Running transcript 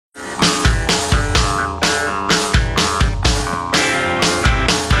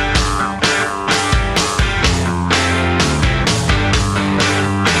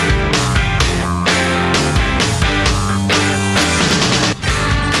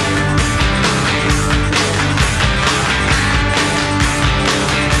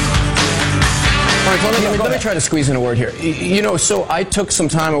Let me try to squeeze in a word here. So I took some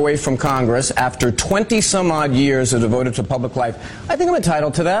time away from Congress after 20-some-odd years of devoted to public life. I think I'm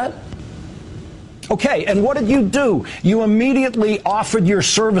entitled to that. Okay, and what did you do? You immediately offered your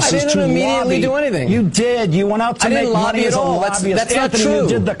services to lobby. I didn't immediately do anything. You did. You went out to make money as a lobbyist. That's not Anthony, true. You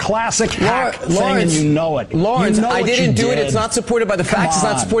did the classic hack thing, and you know it. Lawrence, I didn't do it. It's not supported by the facts. It's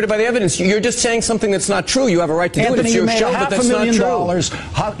not supported by the evidence. You're just saying something that's not true. You have a right to do it. It's your show, but that's not true.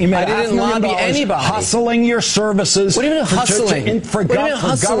 You made I didn't lobby anybody. Hustling your services. What do you mean hustling? For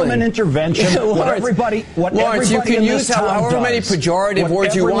government intervention. Lawrence, you can use however many pejorative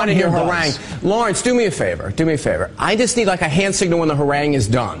words you want in your harangue. Lawrence, do me a favor. Do me a favor. I just need like a hand signal when the harangue is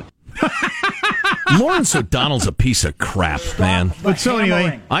done. Lawrence O'Donnell's a piece of crap, man. But so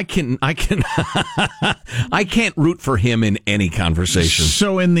anyway, I can't root for him in any conversation.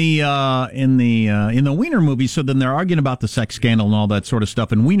 So in the Weiner movie, so then they're arguing about the sex scandal and all that sort of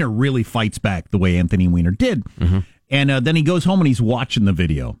stuff, and Weiner really fights back the way Anthony Weiner did. Mm-hmm. And then he goes home and he's watching the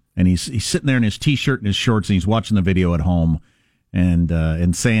video, and he's sitting there in his T-shirt and his shorts, and he's watching the video at home.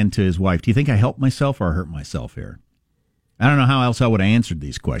 And saying to his wife, do you think I helped myself or hurt myself here? I don't know how else I would have answered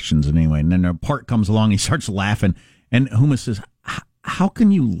these questions anyway. And then a part comes along, he starts laughing, and Huma says, how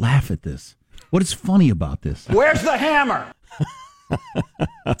can you laugh at this? What is funny about this? Where's the hammer?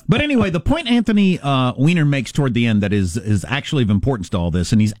 But anyway, the point Anthony Weiner makes toward the end that is actually of importance to all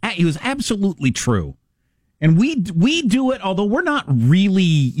this, and he was absolutely true. And we do it, although we're not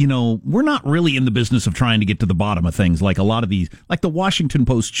really in the business of trying to get to the bottom of things like a lot of these, like the Washington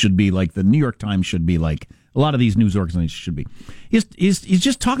Post should be, like the New York Times should be, like a lot of these news organizations should be. He's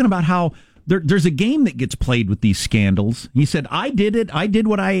just talking about how there's a game that gets played with these scandals. He said, I did it. I did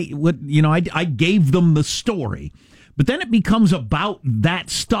I gave them the story. But then it becomes about that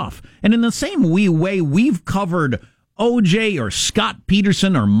stuff. And in the same way we've covered OJ or Scott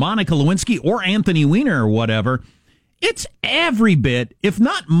Peterson or Monica Lewinsky or Anthony Weiner or whatever, it's every bit, if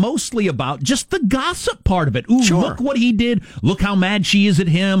not mostly about just the gossip part of it. Ooh, sure. Look what he did. Look how mad she is at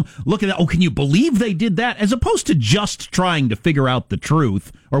him. Look at that. Oh, can you believe they did that? As opposed to just trying to figure out the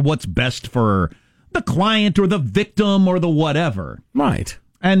truth or what's best for the client or the victim or the whatever. Right.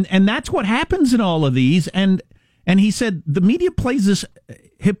 And that's what happens in all of these. And he said the media plays this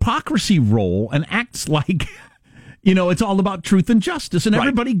hypocrisy role and acts like... it's all about truth and justice, and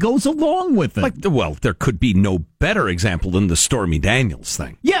everybody goes along with it. There could be no better example than the Stormy Daniels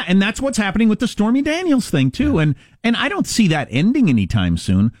thing. Yeah, and that's what's happening with the Stormy Daniels thing, too. And I don't see that ending anytime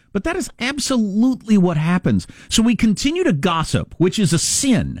soon, but that is absolutely what happens. So we continue to gossip, which is a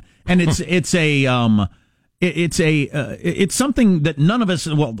sin, and it's something that none of us,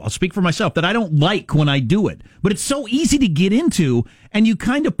 well, I'll speak for myself, that I don't like when I do it. But it's so easy to get into, and you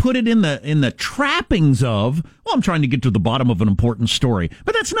kind of put it in the trappings of, well, I'm trying to get to the bottom of an important story.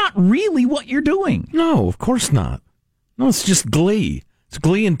 But that's not really what you're doing. No, of course not. No, it's just glee. It's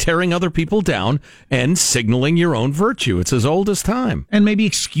glee in tearing other people down and signaling your own virtue. It's as old as time. And maybe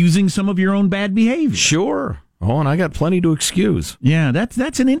excusing some of your own bad behavior. Sure. Oh, and I got plenty to excuse. Yeah,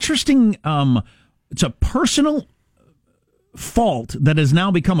 that's an interesting... It's a personal fault that has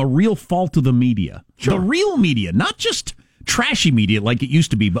now become a real fault of the media. Sure. The real media, not just trashy media like it used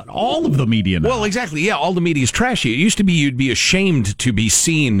to be, but all of the media now. Well, exactly. Yeah, all the media is trashy. It used to be you'd be ashamed to be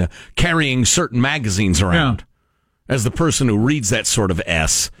seen carrying certain magazines around as the person who reads that sort of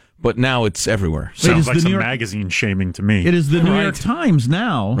S. But now it's everywhere. Sounds like some magazine shaming to me. It is the New York Times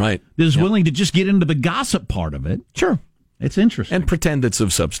now that is willing to just get into the gossip part of it. Sure. It's interesting. And pretend it's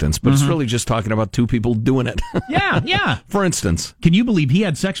of substance, but it's really just talking about two people doing it. Yeah. For instance. Can you believe he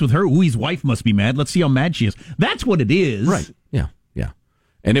had sex with her? Ooh, his wife must be mad. Let's see how mad she is. That's what it is. Right. Yeah.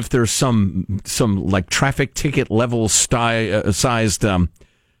 And if there's some like traffic ticket level sized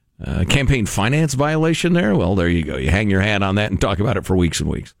campaign finance violation there, well, there you go. You hang your hat on that and talk about it for weeks and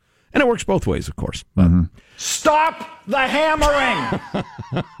weeks. And it works both ways, of course. Stop the hammering!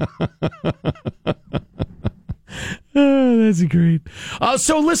 Oh, that's great.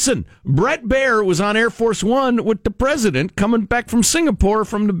 So listen, Brett Baer was on Air Force One with the president coming back from Singapore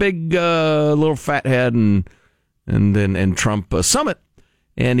from the big little fathead and Trump summit.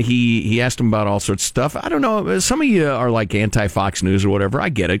 And he asked him about all sorts of stuff. I don't know. Some of you are like anti-Fox News or whatever. I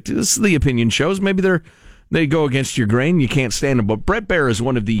get it. This is the opinion shows. Maybe they go against your grain. You can't stand them. But Brett Baer is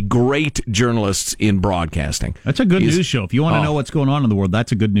one of the great journalists in broadcasting. That's a good news show. If you want to know what's going on in the world,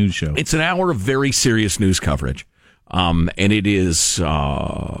 that's a good news show. It's an hour of very serious news coverage. And it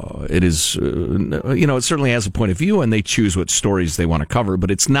certainly has a point of view, and they choose what stories they want to cover,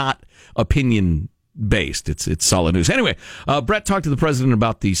 but it's not opinion based. It's solid news. Anyway, Brett talked to the president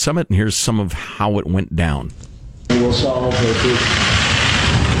about the summit, and here's some of how it went down. We will solve the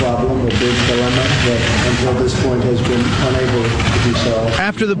problem, a big dilemma that until this point has been unable to be solved.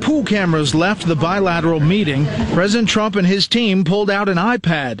 After the pool cameras left the bilateral meeting, President Trump and his team pulled out an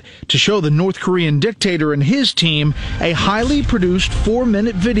iPad to show the North Korean dictator and his team a highly produced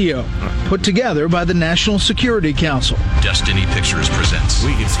 4-minute video put together by the National Security Council. Destiny Pictures presents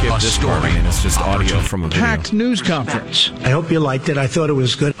We can skip this part. I mean, it's just audio from a video. Packed news conference. I hope you liked it. I thought it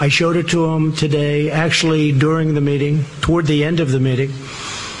was good. I showed it to him today, actually during the meeting, toward the end of the meeting.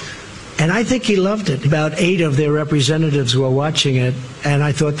 And I think he loved it. About 8 of their representatives were watching it, and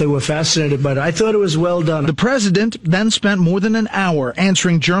I thought they were fascinated by it. I thought it was well done. The president then spent more than an hour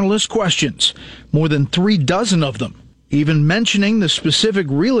answering journalists' questions, more than 36 of them, even mentioning the specific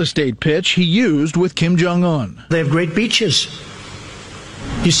real estate pitch he used with Kim Jong-un. They have great beaches.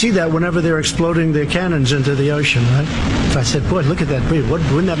 You see that whenever they're exploding their cannons into the ocean, right? So I said, boy, look at that beach.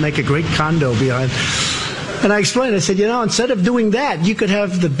 Wouldn't that make a great condo behind? And I explained, I said, instead of doing that, you could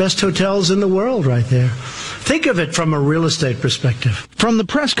have the best hotels in the world right there. Think of it from a real estate perspective. From the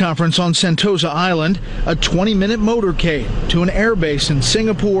press conference on Sentosa Island, a 20-minute motorcade to an airbase in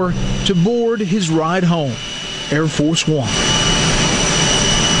Singapore to board his ride home, Air Force One.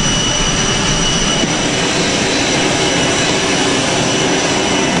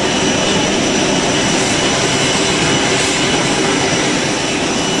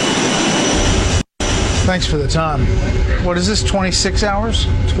 Thanks for the time. What is this, 26 hours?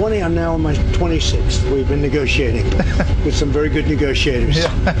 20, I'm now on my 26th. We've been negotiating with some very good negotiators.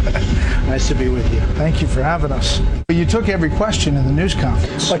 Yeah. Nice to be with you. Thank you for having us. You took every question in the news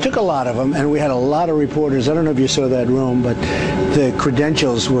conference. I took a lot of them, and we had a lot of reporters. I don't know if you saw that room, but the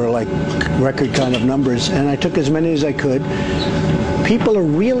credentials were like record kind of numbers, and I took as many as I could. People are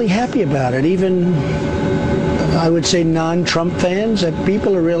really happy about it, even I would say non-Trump fans, that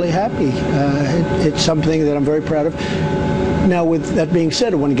people are really happy. It's something that I'm very proud of. Now, with that being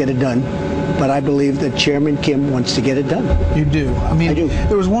said, I want to get it done. But I believe that Chairman Kim wants to get it done. You do. I mean,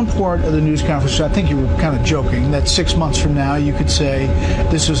 there was one part of the news conference, I think you were kind of joking, that 6 months from now you could say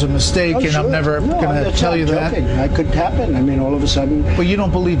this was a mistake and sure. I'm never going to tell you joking. that. That could happen. I mean, all of a sudden. But you don't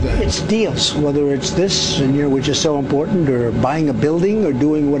believe that. It's deals, whether it's this, and which is so important, or buying a building or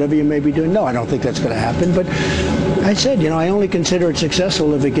doing whatever you may be doing. No, I don't think that's going to happen. But I said, I only consider it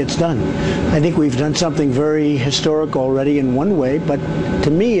successful if it gets done. I think we've done something very historic already in one way, but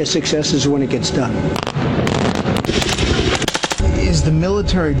to me, a success is when it gets done. Is the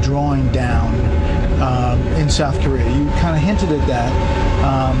military drawing down in South Korea? You kind of hinted at that.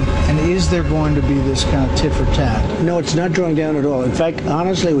 And is there going to be this kind of tit for tat? No, it's not drawing down at all. In fact,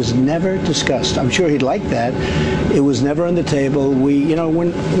 honestly, it was never discussed. I'm sure he'd like that. It was never on the table.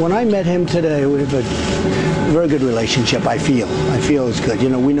 When I met him today, we have a very good relationship, I feel. I feel it's good.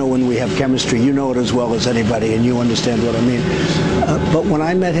 We know when we have chemistry. You know it as well as anybody, and you understand what I mean. But when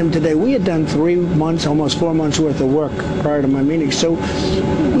I met him today, we had done 3 months, almost 4 months worth of work prior to my meeting. So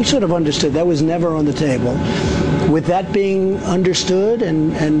we sort of understood. That was never on the table. With that being understood,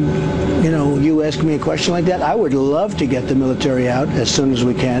 and you ask me a question like that, I would love to get the military out as soon as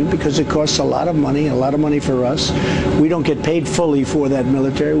we can, because it costs a lot of money for us. We don't get paid fully for that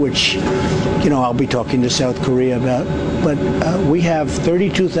military, which, I'll be talking to South Korea about. But we have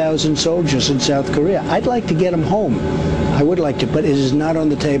 32,000 soldiers in South Korea. I'd like to get them home. I would like to, but it is not on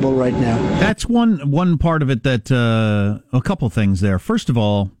the table right now. That's one part of it that, a couple things there. First of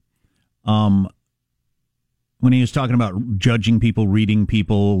all, when he was talking about judging people, reading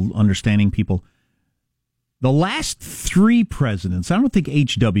people, understanding people, the last 3 presidents, I don't think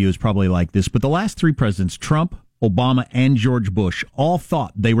HW is probably like this, but the last 3 presidents, Trump, Obama, and George Bush, all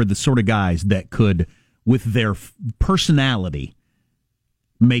thought they were the sort of guys that could, with their personality,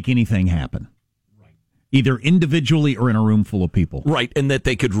 make anything happen. Either individually or in a room full of people. Right, and that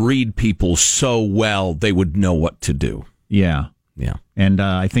they could read people so well they would know what to do. Yeah. Yeah. And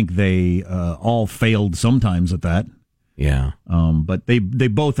I think they all failed sometimes at that. Yeah. But they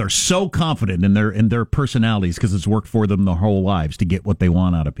both are so confident in their personalities because it's worked for them their whole lives to get what they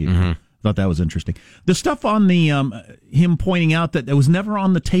want out of people. Mm-hmm. Thought that was interesting. The stuff on the him pointing out that it was never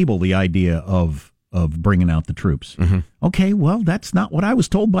on the table, the idea of bringing out the troops. Mm-hmm. Okay, well, that's not what I was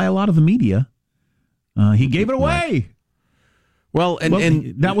told by a lot of the media. He gave it away. Right. Well,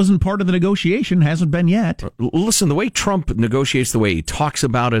 and that wasn't part of the negotiation, hasn't been yet. Listen, the way Trump negotiates, the way he talks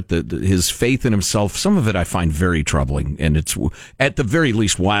about it, his faith in himself, some of it I find very troubling, and it's at the very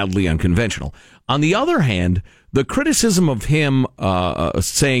least wildly unconventional. On the other hand, the criticism of him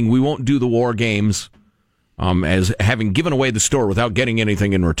saying we won't do the war games as having given away the store without getting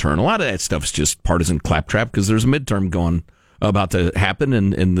anything in return, a lot of that stuff is just partisan claptrap because there's a midterm about to happen,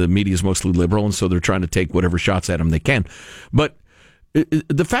 and the media is mostly liberal, and so they're trying to take whatever shots at him they can. But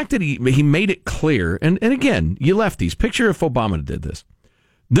the fact that he made it clear, and again, you lefties, picture if Obama did this.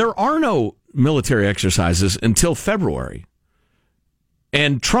 There are no military exercises until February.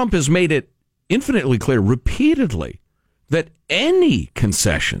 And Trump has made it infinitely clear repeatedly that any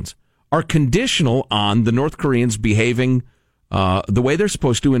concessions are conditional on the North Koreans behaving the way they're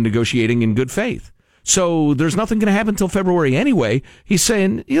supposed to and negotiating in good faith. So there's nothing going to happen until February anyway. He's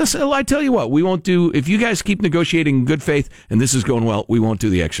saying, yes, I tell you what, we won't do, if you guys keep negotiating in good faith and this is going well, we won't do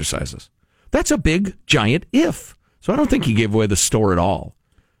the exercises. That's a big, giant if. So I don't think he gave away the store at all.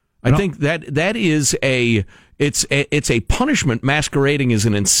 I think that is it's a punishment masquerading as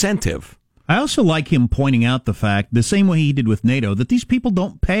an incentive. I also like him pointing out the fact, the same way he did with NATO, that these people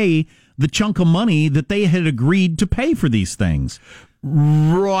don't pay the chunk of money that they had agreed to pay for these things.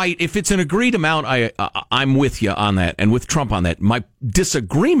 Right. If it's an agreed amount, I'm with you on that, and with Trump on that. My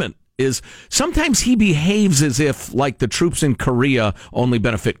disagreement is sometimes he behaves as if, like, the troops in Korea only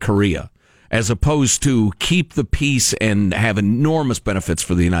benefit Korea, as opposed to keep the peace and have enormous benefits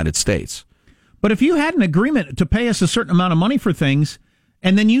for the United States. But if you had an agreement to pay us a certain amount of money for things,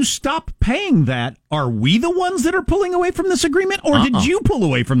 and then you stop paying that, are we the ones that are pulling away from this agreement, or did you pull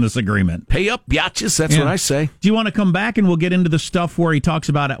away from this agreement? Pay up, biatches, that's what I say. Do you want to come back and we'll get into the stuff where he talks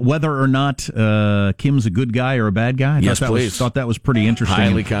about whether or not Kim's a good guy or a bad guy? Yes, please. Thought that was pretty interesting.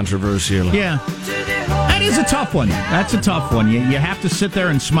 Highly controversial. Yeah. That is a tough one. That's a tough one. You have to sit there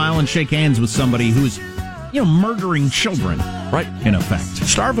and smile and shake hands with somebody who's, murdering children. Right. In effect.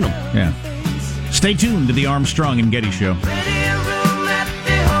 Starving them. Yeah. Stay tuned to the Armstrong and Getty Show.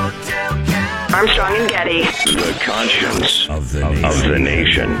 Armstrong and Getty. The conscience of the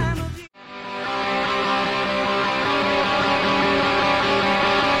nation.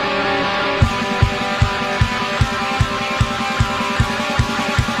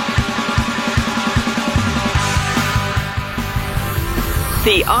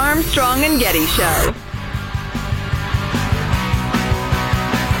 The Armstrong and Getty Show.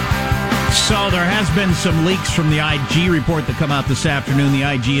 So there has been some leaks from the IG report that come out this afternoon. The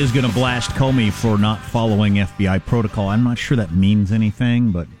IG is going to blast Comey for not following FBI protocol. I'm not sure that means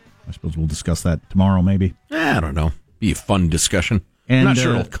anything, but I suppose we'll discuss that tomorrow, maybe. I don't know. Be a fun discussion. And, I'm not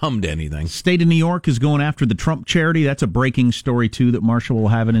sure it'll come to anything. State of New York is going after the Trump charity. That's a breaking story, too, that Marshall will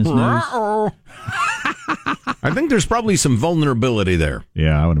have in his news. I think there's probably some vulnerability there.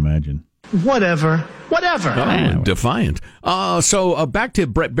 Yeah, I would imagine. Whatever. Defiant. So back to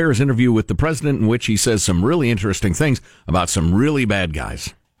Brett Baer's interview with the president, in which he says some really interesting things about some really bad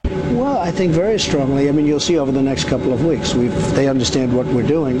guys. Well, I think very strongly. I mean, you'll see over the next couple of weeks. They understand what we're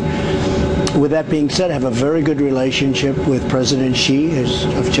doing. With that being said, I have a very good relationship with President Xi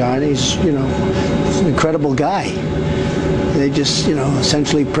of China. He's an incredible guy. They just,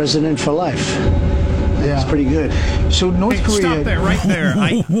 essentially president for life. Yeah. It's pretty good. So North Korea... Stop there, right there.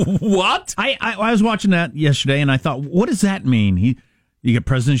 What? I was watching that yesterday, and I thought, what does that mean? You get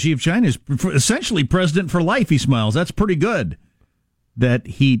President Xi of China is essentially president for life, he smiles. That's pretty good. That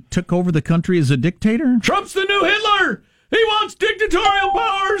he took over the country as a dictator? Trump's the new Hitler! He wants dictatorial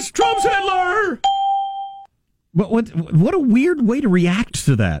powers! Trump's Hitler! What a weird way to react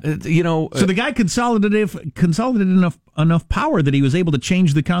to that. So the guy consolidated enough power that he was able to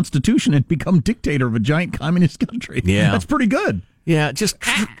change the Constitution and become dictator of a giant communist country. Yeah. That's pretty good. Yeah,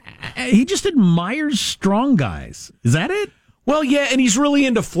 he just admires strong guys. Is that it? Well, yeah, and he's really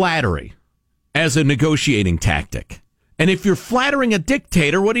into flattery as a negotiating tactic. And if you're flattering a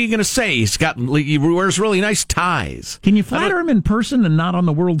dictator, what are you going to say? He wears really nice ties. Can you flatter him in person and not on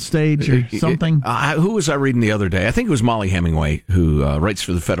the world stage or something? Who was I reading the other day? I think it was Molly Hemingway, who writes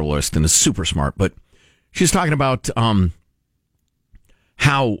for The Federalist and is super smart. But she's talking about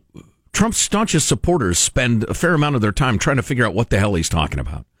how Trump's staunchest supporters spend a fair amount of their time trying to figure out what the hell he's talking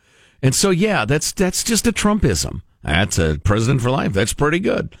about. And so, yeah, that's just a Trumpism. That's a president for life. That's pretty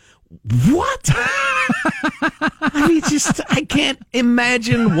good. What? I mean, I can't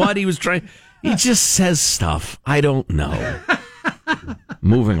imagine what he was trying. He just says stuff. I don't know.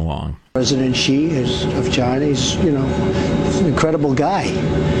 Moving along. President Xi of China. He's, an incredible guy.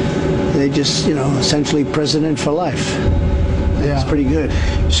 They just, essentially president for life. Yeah. It's pretty good.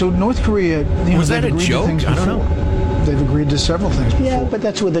 So North Korea... was that a joke? I don't know. They've agreed to several things before. Yeah, but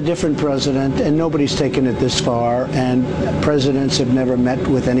that's with a different president, and nobody's taken it this far, and presidents have never met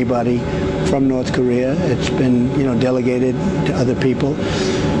with anybody from North Korea. It's been, delegated to other people.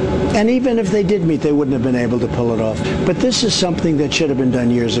 And even if they did meet, they wouldn't have been able to pull it off. But this is something that should have been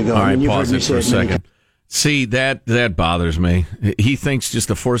done years ago. All right, pause it for a second. See, that bothers me. He thinks just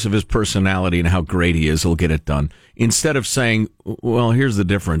the force of his personality and how great he is will get it done. Instead of saying, well, here's the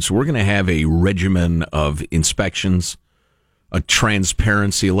difference. We're going to have a regimen of inspections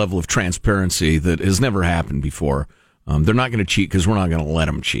transparency, a level of transparency that has never happened before. They're not going to cheat because we're not going to let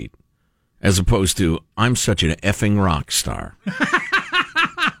them cheat. As opposed to, I'm such an effing rock star.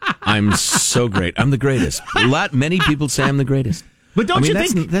 I'm so great. I'm the greatest. Many people say I'm the greatest. But don't you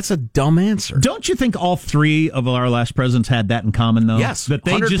think that's a dumb answer? Don't you think all three of our last presidents had that in common, though? Yes, that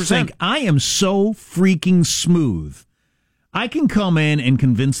they 100%. just think, I am so freaking smooth. I can come in and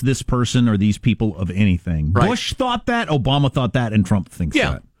convince this person or these people of anything. Right. Bush thought that, Obama thought that, and Trump thinks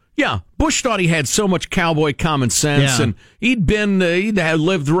that. Yeah, Bush thought he had so much cowboy common sense, and he'd had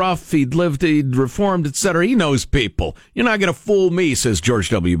lived rough, he'd reformed, etc. He knows people. You're not going to fool me, says George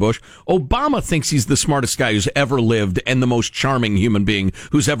W. Bush. Obama thinks he's the smartest guy who's ever lived and the most charming human being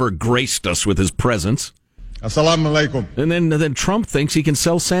who's ever graced us with his presence. Assalamu alaikum. And then Trump thinks he can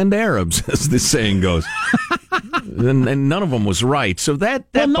sell sand Arabs, as this saying goes. and none of them was right. So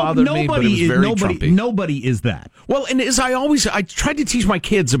that bothered me, but it was very Trumpy. Nobody is that. Well, and as I tried to teach my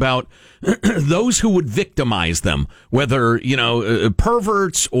kids about those who would victimize them, whether,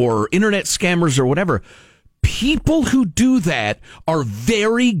 perverts or internet scammers or whatever. People who do that are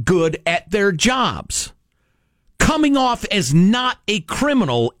very good at their jobs. Coming off as not a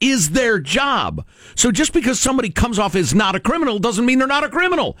criminal is their job. So just because somebody comes off as not a criminal doesn't mean they're not a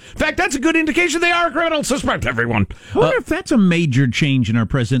criminal. In fact, that's a good indication they are a criminal. Suspect everyone. I wonder if that's a major change in our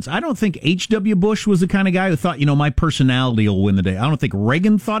presidents. I don't think H.W. Bush was the kind of guy who thought, my personality will win the day. I don't think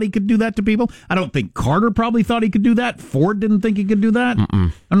Reagan thought he could do that to people. I don't think Carter probably thought he could do that. Ford didn't think he could do that.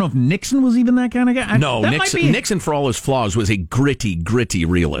 I don't know if Nixon was even that kind of guy. No, Nixon, for all his flaws, was a gritty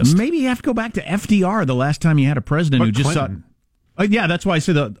realist. Maybe you have to go back to FDR, the last time you had a president who just Clinton. Yeah, that's why I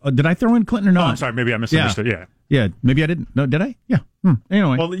said, did I throw in Clinton or not? Oh, I'm sorry, maybe I misunderstood. Yeah, maybe I didn't. No, did I? Yeah.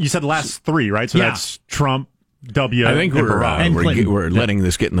 Anyway. Well, you said the last three, right? So that's Trump, W, I think and Barack. we're letting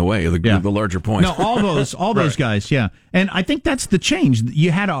this get in the way of the larger point. No, all those guys, yeah. And I think that's the change.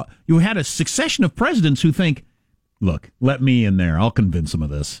 You had a succession of presidents who think, look, let me in there. I'll convince them of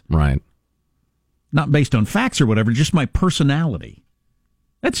this. Right. Not based on facts or whatever, just my personality.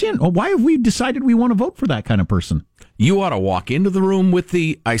 That's it. Well, why have we decided we want to vote for that kind of person? You ought to walk into the room with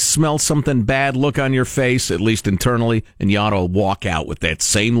the I smell something bad look on your face, at least internally, and you ought to walk out with that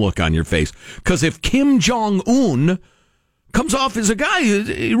same look on your face. Because if Kim Jong-un comes off as a guy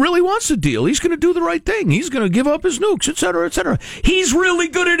who really wants to deal, he's going to do the right thing. He's going to give up his nukes, et cetera, et cetera. He's really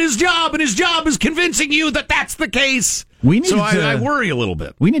good at his job, and his job is convincing you that that's the case. I worry a little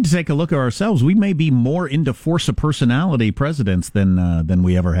bit. We need to take a look at ourselves. We may be more into force of personality presidents than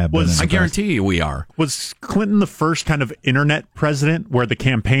we ever have been. I guarantee you we are. Was Clinton the first kind of internet president where the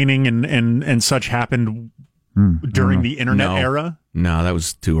campaigning and such happened during the internet era? No, that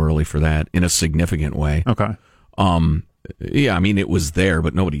was too early for that in a significant way. Okay. Yeah, I mean, it was there,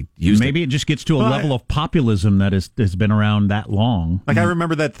 but nobody used it. Maybe it just gets to a level of populism that has been around that long. Like, I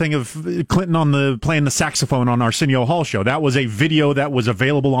remember that thing of Clinton playing the saxophone on Arsenio Hall show. That was a video that was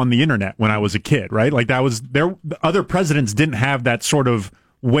available on the internet when I was a kid, right? Like, that was there. Other presidents didn't have that sort of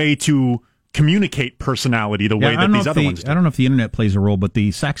way to communicate personality the way that these other ones do. I don't know if the internet plays a role, but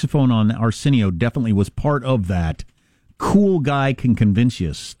the saxophone on Arsenio definitely was part of that. Cool guy can convince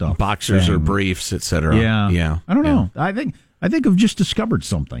you stuff. Boxers or briefs, etc. Yeah. I don't know. I think I've just discovered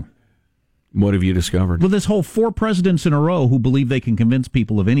something. What have you discovered? Well, this whole 4 presidents in a row who believe they can convince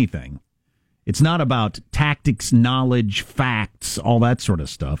people of anything. It's not about tactics, knowledge, facts, all that sort of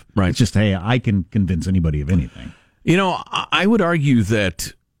stuff. Right. It's just, hey, I can convince anybody of anything. I would argue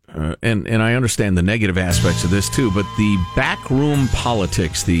that, and I understand the negative aspects of this too, but the backroom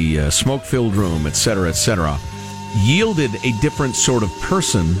politics, the smoke-filled room, et cetera, yielded a different sort of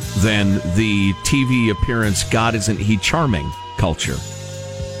person than the TV appearance, God isn't he charming culture.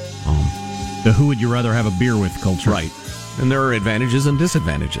 The who would you rather have a beer with culture. Right. And there are advantages and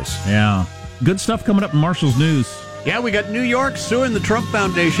disadvantages. Yeah. Good stuff coming up in Marshall's News. Yeah, we got New York suing the Trump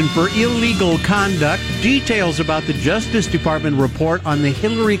Foundation for illegal conduct. Details about the Justice Department report on the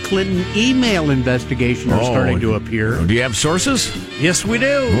Hillary Clinton email investigation are starting to appear. Do you have sources? Yes, we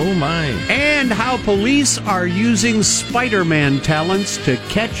do. Oh, my. And how police are using Spider-Man talents to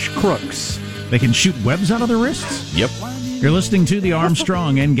catch crooks. They can shoot webs out of their wrists? Yep. You're listening to the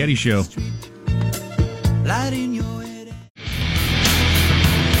Armstrong and Getty Show.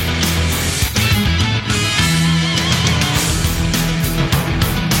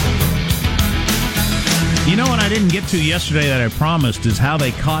 You know what I didn't get to yesterday that I promised is how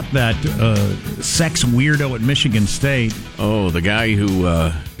they caught that sex weirdo at Michigan State. Oh, the guy who,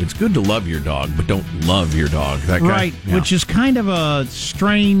 it's good to love your dog, but don't love your dog. That guy. Right, yeah. Which is kind of a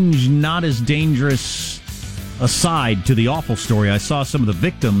strange, not as dangerous aside to the awful story. I saw some of the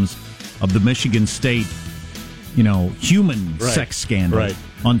victims of the Michigan State human sex scandal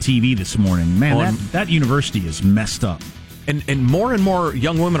on TV this morning. Man, that university is messed up. And more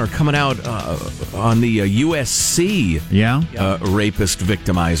young women are coming out on the USC rapist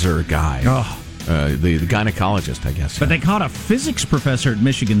victimizer guy. Oh. The gynecologist, I guess. But they caught a physics professor at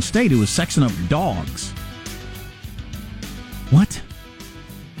Michigan State who was sexing up dogs. What?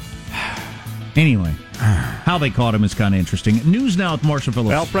 Anyway, how they caught him is kind of interesting. News now with Marshall Phillips.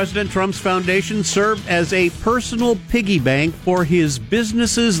 Well, President Trump's foundation served as a personal piggy bank for his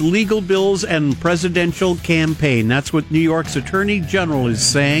businesses, legal bills, and presidential campaign. That's what New York's Attorney General is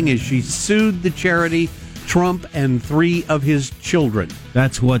saying as she sued the charity Trump and 3 of his children.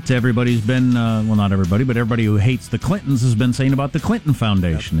 That's what everybody's been, not everybody, but everybody who hates the Clintons has been saying about the Clinton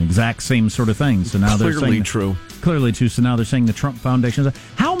Foundation. Yep. Exact same sort of thing. So now they're saying true. Clearly true. So now they're saying the Trump Foundation.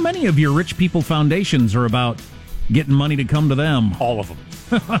 How many of your rich people foundations are about getting money to come to them? All of them.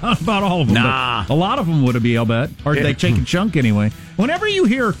 About all of them. Nah. A lot of them would be, I'll bet. Or they take a chunk anyway. Whenever you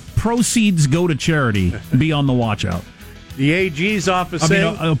hear proceeds go to charity, be on the watch out. The AG's office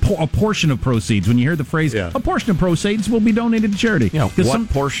saying... a portion of proceeds. When you hear the phrase, a portion of proceeds will be donated to charity. Yeah, what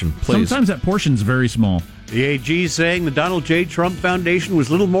portion, please? Sometimes that portion's very small. The AG saying the Donald J. Trump Foundation was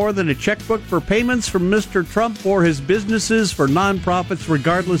little more than a checkbook for payments from Mr. Trump for his businesses for nonprofits,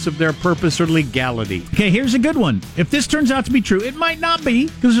 regardless of their purpose or legality. Okay, here's a good one. If this turns out to be true, it might not be,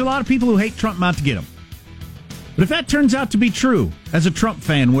 because there's a lot of people who hate Trump not to get him. But if that turns out to be true, as a Trump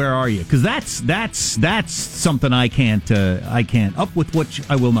fan, where are you? Because that's something I can't up with which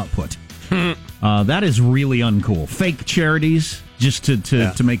I will not put. That is really uncool. Fake charities just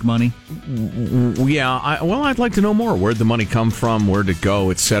to make money. Yeah, I'd like to know more. Where'd the money come from? Where'd it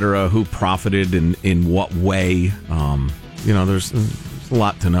go, etc.? Who profited in what way? There's a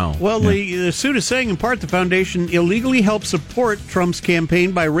lot to know. Well, the suit is saying, in part, the foundation illegally helped support Trump's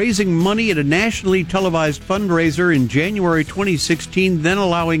campaign by raising money at a nationally televised fundraiser in January 2016, then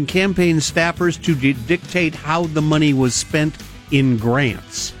allowing campaign staffers to dictate how the money was spent in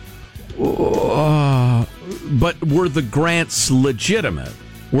grants. But were the grants legitimate?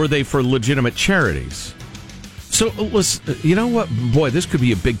 Were they for legitimate charities? So, listen, you know what? Boy, this could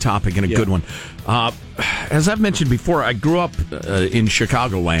be a big topic and a good one. As I've mentioned before, I grew up in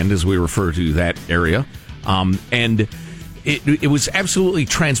Chicagoland, as we refer to that area, and it was absolutely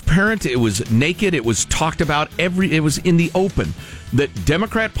transparent. It was naked. It was talked about. It was in the open that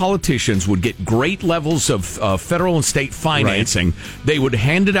Democrat politicians would get great levels of federal and state financing. Right. They would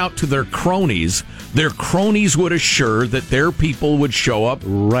hand it out to their cronies. Their cronies would assure that their people would show up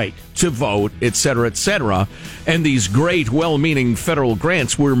to vote, et cetera, et cetera. And these great, well-meaning federal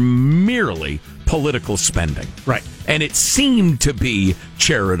grants were merely political spending. Right. And it seemed to be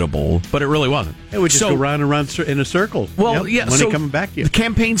charitable, but it really wasn't. It would just go round and round in a circle. Well, money coming back to you. The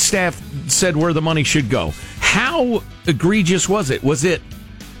campaign staff said where the money should go. How egregious was it? Was it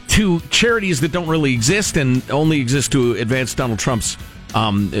to charities that don't really exist and only exist to advance Donald Trump's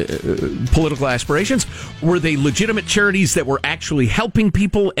political aspirations? Were they legitimate charities that were actually helping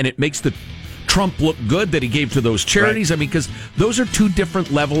people, and it makes the Trump look good that he gave to those charities? Right. I mean, because those are two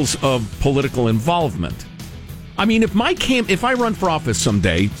different levels of political involvement. I mean, if I run for office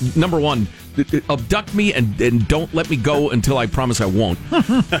someday, number one, abduct me and don't let me go until I promise I won't.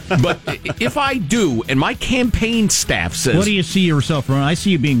 But if I do, and my campaign staff says... What do you see yourself running? I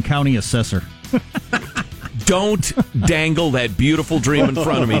see you being county assessor. Don't dangle that beautiful dream in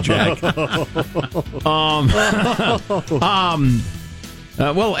front of me, Jack.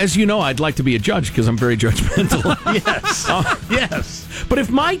 Well, as you know, I'd like to be a judge because I'm very judgmental. Yes. But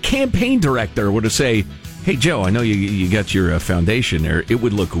if my campaign director were to say, hey, Joe, I know you got your foundation there. It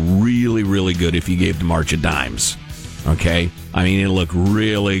would look really, really good if you gave the March of Dimes. Okay? I mean, it'll look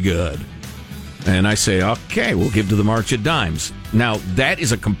really good. And I say, okay, we'll give to the March of Dimes. Now, that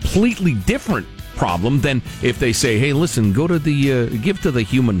is a completely different problem than if they say, hey, listen, go to the give to the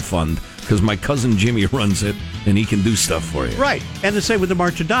Human Fund because my cousin Jimmy runs it and he can do stuff for you. Right. And the same with the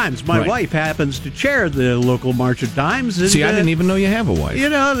March of Dimes. My wife happens to chair the local March of Dimes. And, see, I didn't even know you have a wife.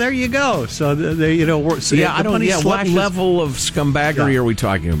 There you go. So, what level of scumbaggery are we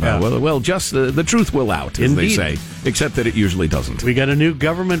talking about? Yeah. Well, just the truth will out, as they say, except that it usually doesn't. We got a new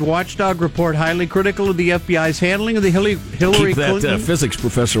government watchdog report highly critical of the FBI's handling of the Hillary Keep Clinton. Keep that physics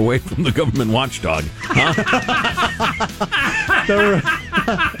professor away from the government watchdog. Huh?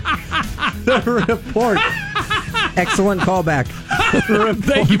 The report. Excellent callback.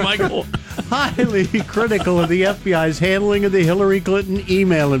 Thank you, Michael. Highly critical of the FBI's handling of the Hillary Clinton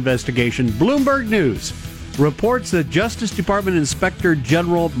email investigation. Bloomberg News reports that Justice Department Inspector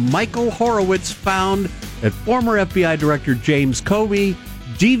General Michael Horowitz found that former FBI Director James Comey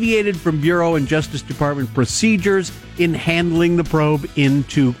deviated from Bureau and Justice Department procedures in handling the probe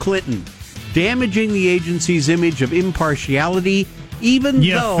into Clinton, damaging the agency's image of impartiality, even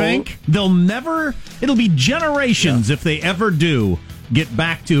you though... think? They'll never... It'll be generations if they ever do get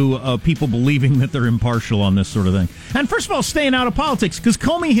back to people believing that they're impartial on this sort of thing. And first of all, staying out of politics, because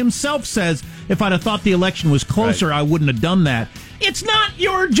Comey himself says, if I'd have thought the election was closer, I wouldn't have done that. It's not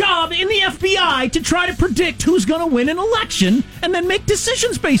your job in the FBI to try to predict who's going to win an election and then make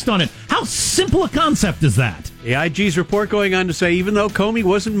decisions based on it. How simple a concept is that? The IG's report going on to say, even though Comey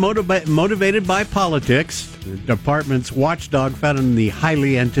wasn't motivated by politics, the department's watchdog found in the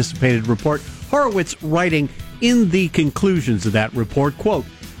highly anticipated report, Horowitz writing in the conclusions of that report, quote,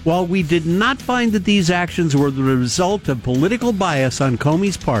 while we did not find that these actions were the result of political bias on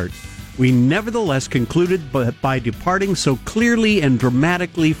Comey's part, we nevertheless concluded by departing so clearly and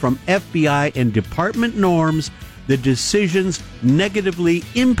dramatically from FBI and department norms, the decisions negatively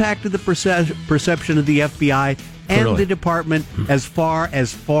impacted the perception of the FBI and the department as far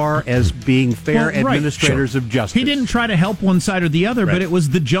as being fair administrators of justice. He didn't try to help one side or the other, but it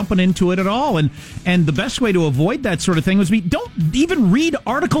was the jumping into it at all. And the best way to avoid that sort of thing was don't even read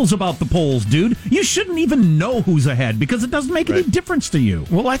articles about the polls, dude. You shouldn't even know who's ahead because it doesn't make any difference to you.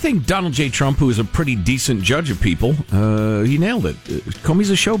 Well, I think Donald J. Trump, who is a pretty decent judge of people, he nailed it.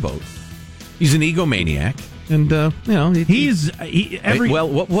 Comey's a showboat. He's an egomaniac. And,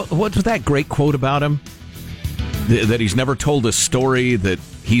 what's that great quote about him? That he's never told a story that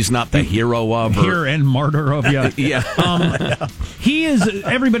he's not the hero of. Hero and martyr of, yeah. Yeah. He is,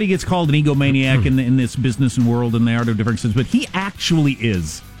 everybody gets called an egomaniac in this business and world and the art of differences, but he actually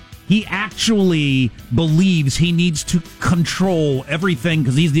is. He actually believes he needs to control everything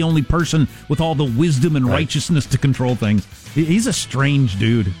because he's the only person with all the wisdom and righteousness to control things. He's a strange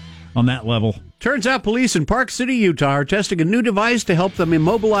dude on that level. Turns out police in Park City, Utah are testing a new device to help them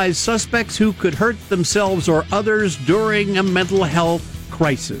immobilize suspects who could hurt themselves or others during a mental health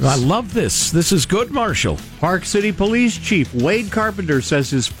crisis. I love this. This is good, Marshall. Park City Police Chief Wade Carpenter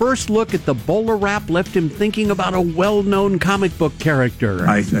says his first look at the bowler wrap left him thinking about a well-known comic book character.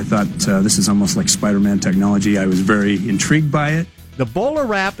 I thought this is almost like Spider-Man technology. I was very intrigued by it. The bowler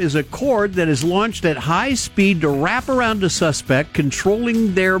wrap is a cord that is launched at high speed to wrap around a suspect,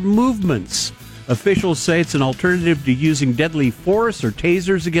 controlling their movements. Officials say it's an alternative to using deadly force or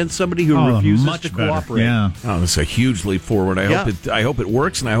tasers against somebody who refuses to cooperate. Yeah. Oh, that's a huge leap forward. I hope it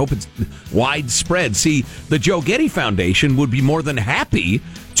works, and I hope it's widespread. See, the Joe Getty Foundation would be more than happy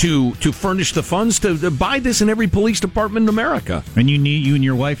to furnish the funds to buy this in every police department in America. And you and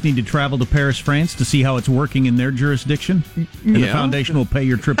your wife need to travel to Paris, France to see how it's working in their jurisdiction? And the foundation will pay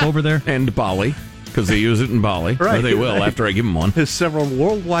your trip over there? And Bali. Because they use it in Bali. Right, or they will after I give them one. There's several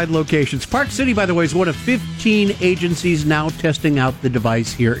worldwide locations. Park City, by the way, is one of 15 agencies now testing out the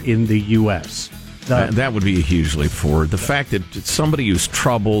device here in the U.S. That would be a huge leap forward. The fact that somebody who's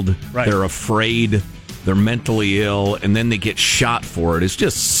troubled, they're afraid, they're mentally ill, and then they get shot for it is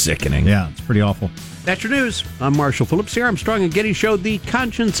just sickening. Yeah, it's pretty awful. That's your news. I'm Marshall Phillips here. Armstrong and Getty Show, the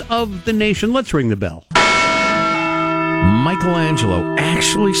conscience of the nation. Let's ring the bell. Michelangelo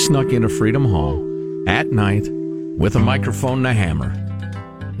actually snuck into Freedom Hall at night with a microphone and a hammer,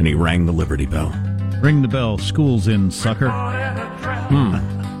 and he rang the Liberty Bell. Ring the bell. School's in, sucker.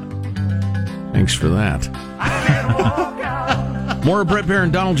 Thanks for that. More Brett Baer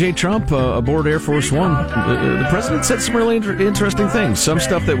and Donald J. Trump aboard Air Force One. The president said some really interesting things. Some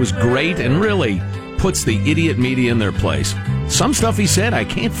stuff that was great and really puts the idiot media in their place. Some stuff he said, I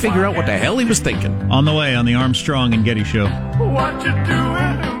can't figure out what the hell he was thinking. On the way on the Armstrong and Getty Show. What you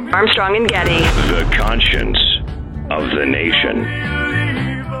doing? Armstrong and Getty. The conscience of the nation.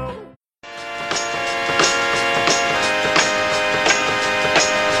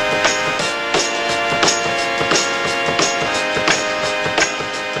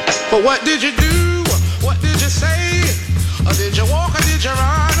 But what did you do? What did you say? Or did you walk or did you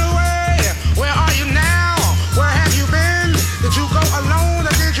run away? Where are you now? Where have you been? Did you go alone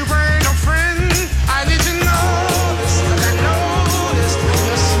or did you bring a friend? I need to know this, 'cause I noticed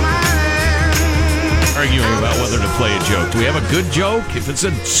you're smiling. Arguing about whether to play a joke. Do we have a good joke? If it's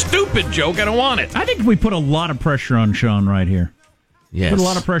a stupid joke, I don't want it. I think we put a lot of pressure on Sean right here. Yes. Put a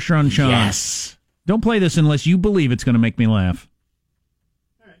lot of pressure on Sean. Yes. Don't play this unless you believe it's going to make me laugh.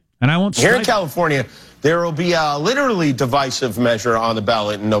 And I won't. Here in California, there will be a literally divisive measure on the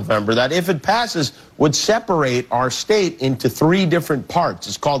ballot in November that, if it passes, would separate our state into 3 different parts.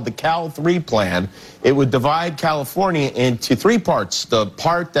 It's called the Cal 3 plan. It would divide California into 3 parts. The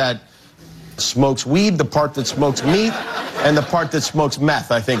part that smokes weed, the part that smokes meat, and the part that smokes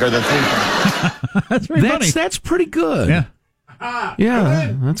meth, I think, are the 3 parts. That's pretty funny. That's pretty good. Yeah.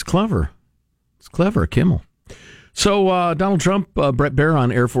 Yeah, that's clever. It's clever, Kimmel. So Donald Trump, Brett Baer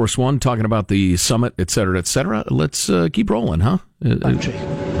on Air Force One, talking about the summit, et cetera, et cetera. Let's keep rolling, huh?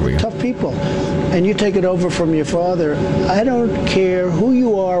 Tough people. And you take it over from your father. I don't care who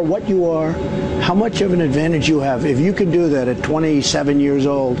you are, what you are, how much of an advantage you have. If you can do that at 27 years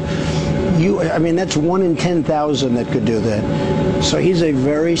old, that's 1 in 10,000 that could do that. So he's a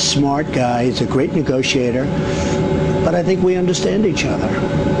very smart guy. He's a great negotiator. But I think we understand each other.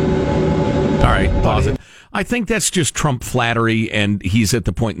 All right, pause it. I think that's just Trump flattery, and he's at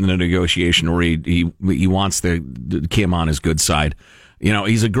the point in the negotiation where he wants the Kim on his good side. You know,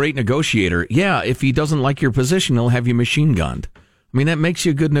 he's a great negotiator. Yeah, if he doesn't like your position, he'll have you machine gunned. I mean, that makes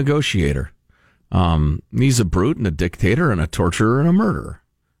you a good negotiator. He's a brute and a dictator and a torturer and a murderer.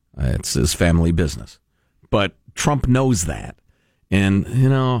 It's his family business. But Trump knows that. And, you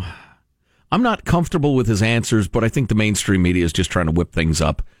know, I'm not comfortable with his answers, but I think the mainstream media is just trying to whip things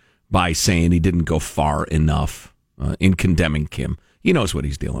up by saying he didn't go far enough in condemning Kim. He knows what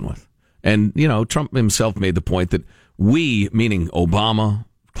he's dealing with. And, you know, Trump himself made the point that we, meaning Obama,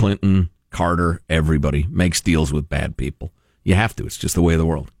 Clinton, Carter, everybody, makes deals with bad people. You have to. It's just the way of the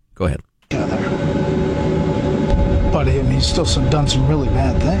world. Go ahead. But he's still done some really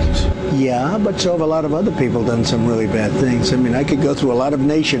bad things. Yeah, but so have a lot of other people done some really bad things. I mean, I could go through a lot of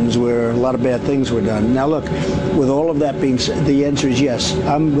nations where a lot of bad things were done. Now, look, with all of that being said, the answer is yes.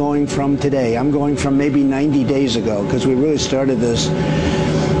 I'm going from maybe 90 days ago, because we really started this.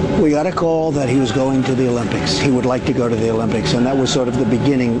 We got a call that he was going to the Olympics. He would like to go to the Olympics, and that was sort of the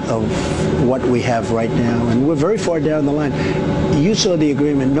beginning of what we have right now. And we're very far down the line. You saw the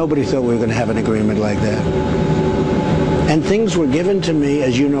agreement. Nobody thought we were going to have an agreement like that. And things were given to me,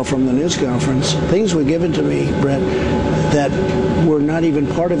 as you know from the news conference, things were given to me, Brett, that were not even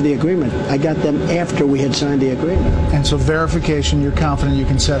part of the agreement. I got them after we had signed the agreement. And so verification, you're confident you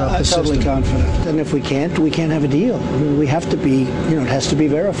can set up the system? Totally confident. And if we can't have a deal. I mean, we have to be, it has to be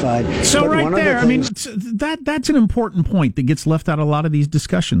verified. So but right there, that's an important point that gets left out of a lot of these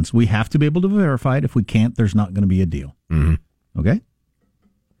discussions. We have to be able to verify it. If we can't, there's not going to be a deal. Mm-hmm. Okay?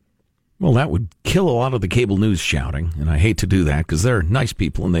 Well, that would kill a lot of the cable news shouting, and I hate to do that because they're nice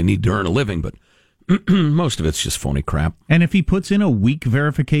people and they need to earn a living, but most of it's just phony crap. And if he puts in a weak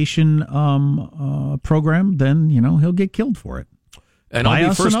verification program, then, he'll get killed for it. And I'll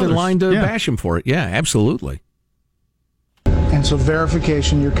be first in line to bash him for it. Yeah, absolutely. And so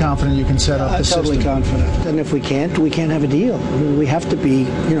verification, you're confident you can set up the system? Totally confident. And if we can't have a deal. I mean, we have to be,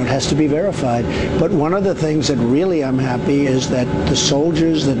 it has to be verified. But one of the things that really I'm happy is that the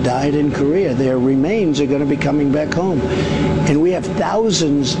soldiers that died in Korea, their remains are going to be coming back home. And we have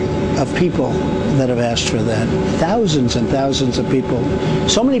thousands of people that have asked for that. Thousands and thousands of people.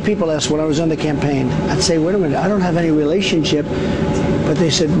 So many people asked when I was on the campaign, I'd say, wait a minute, I don't have any relationship. But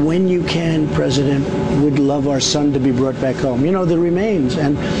they said, when you can, President, we'd love our son to be brought back home. The remains.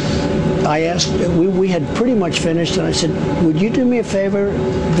 And I asked, we had pretty much finished, and I said, would you do me a favor?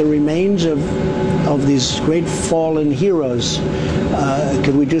 The remains of these great fallen heroes,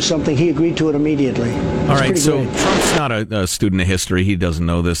 could we do something? He agreed to it immediately. All right, so Trump's not a student of history. He doesn't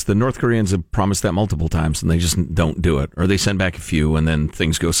know this. The North Koreans have promised that multiple times, and they just don't do it. Or they send back a few, and then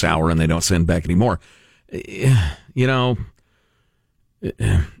things go sour, and they don't send back any more.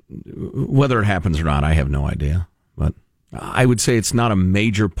 Whether it happens or not, I have no idea. But I would say it's not a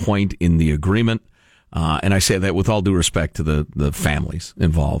major point in the agreement. And I say that with all due respect to the families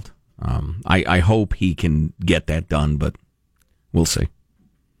involved. I hope he can get that done, but we'll see.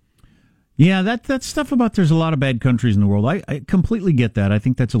 Yeah, that stuff about there's a lot of bad countries in the world. I completely get that. I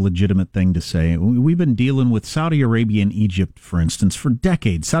think that's a legitimate thing to say. We've been dealing with Saudi Arabia and Egypt, for instance, for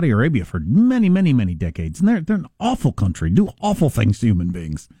decades. Saudi Arabia for many, many, many decades. And they're an awful country, do awful things to human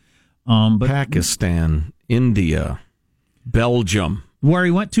beings. But Pakistan, India, Belgium. Where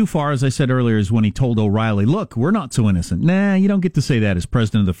he went too far, as I said earlier, is when he told O'Reilly, look, we're not so innocent. Nah, you don't get to say that as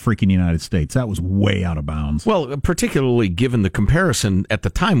president of the freaking United States. That was way out of bounds. Well, particularly given the comparison at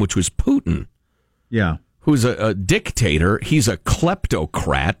the time, which was Putin. Yeah. Who's a dictator. He's a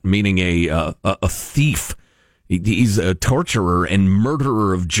kleptocrat, meaning a thief. He's a torturer and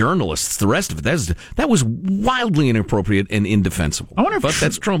murderer of journalists. The rest of it, that was wildly inappropriate and indefensible.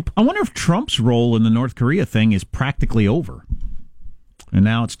 That's Trump. I wonder if Trump's role in the North Korea thing is practically over. And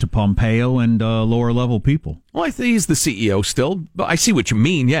now it's to Pompeo and lower-level people. Well, I think he's the CEO still. But I see what you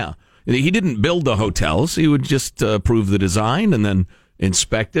mean, yeah. He didn't build the hotels. He would just approve the design and then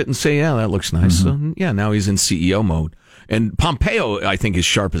inspect it and say, yeah, that looks nice. Mm-hmm. So, now he's in CEO mode. And Pompeo, I think, is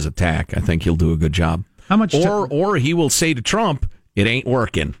sharp as a tack. I think he'll do a good job. How much? Or he will say to Trump, it ain't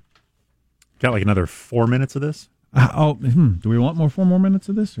working. Got like another 4 minutes of this? Do we want 4 more minutes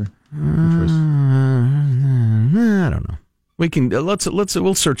of this, or I don't know. We can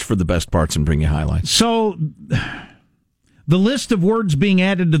we'll search for the best parts and bring you highlights. So, the list of words being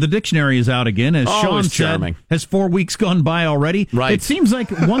added to the dictionary is out again, as Sean said. Has 4 weeks gone by already? Right. It seems like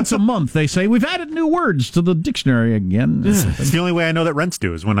once a month they say we've added new words to the dictionary again. It's the only way I know that rents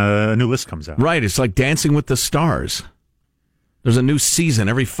do is when a new list comes out. Right. It's like Dancing with the Stars. There's a new season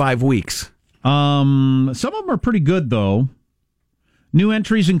every 5 weeks. Some of them are pretty good, though. New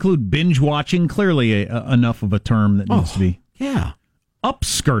entries include binge watching, clearly enough of a term that needs to be. Yeah.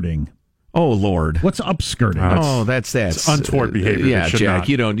 Upskirting. Oh, Lord. What's upskirting? That's it's untoward behavior. Yeah, Jack, not.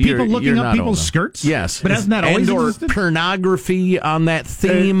 you don't. People looking up people's skirts? Yes. But hasn't that always existed? Pornography on that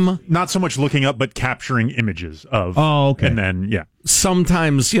theme. Not so much looking up, but capturing images of. Oh, okay. And then,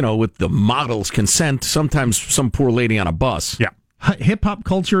 sometimes, with the model's consent, sometimes some poor lady on a bus. Yeah. Hip-hop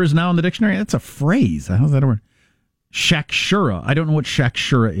culture is now in the dictionary? That's a phrase. How's that a word? Shakshura. I don't know what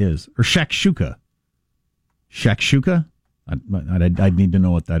shakshura is. Or shakshuka. Shakshuka? I'd need to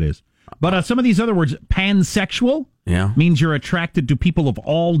know what that is. But some of these other words, pansexual, means you're attracted to people of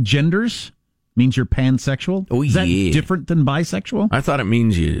all genders. Means you're pansexual. Oh, is that different than bisexual? I thought it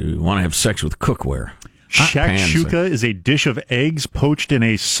means you want to have sex with cookware. Shakshuka is a dish of eggs poached in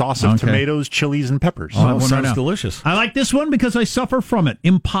a sauce of tomatoes, chilies, and peppers. Oh, that sounds delicious. I like this one because I suffer from it.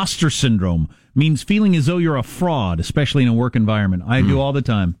 Imposter syndrome means feeling as though you're a fraud, especially in a work environment. I do all the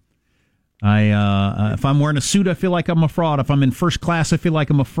time. If I'm wearing a suit, I feel like I'm a fraud. If I'm in first class, I feel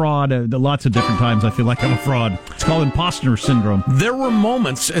like I'm a fraud. Lots of different times I feel like I'm a fraud. It's called imposter syndrome. There were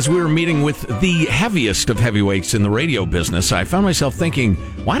moments as we were meeting with the heaviest of heavyweights in the radio business, I found myself thinking,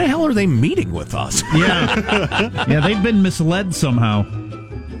 why the hell are they meeting with us? Yeah. Yeah, they've been misled somehow.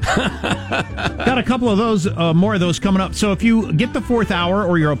 Got a couple of those, more of those coming up. So if you get the fourth hour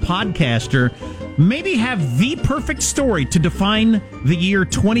or you're a podcaster, maybe have the perfect story to define the year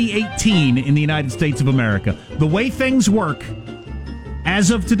 2018 in the United States of America. The way things work,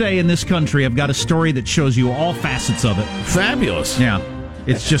 as of today in this country, I've got a story that shows you all facets of it. Fabulous. Yeah.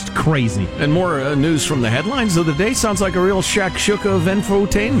 It's just crazy. And more news from the headlines of the day. Sounds like a real shakshuka of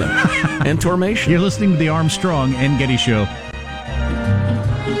infotainment and tormation. You're listening to the Armstrong and Getty Show.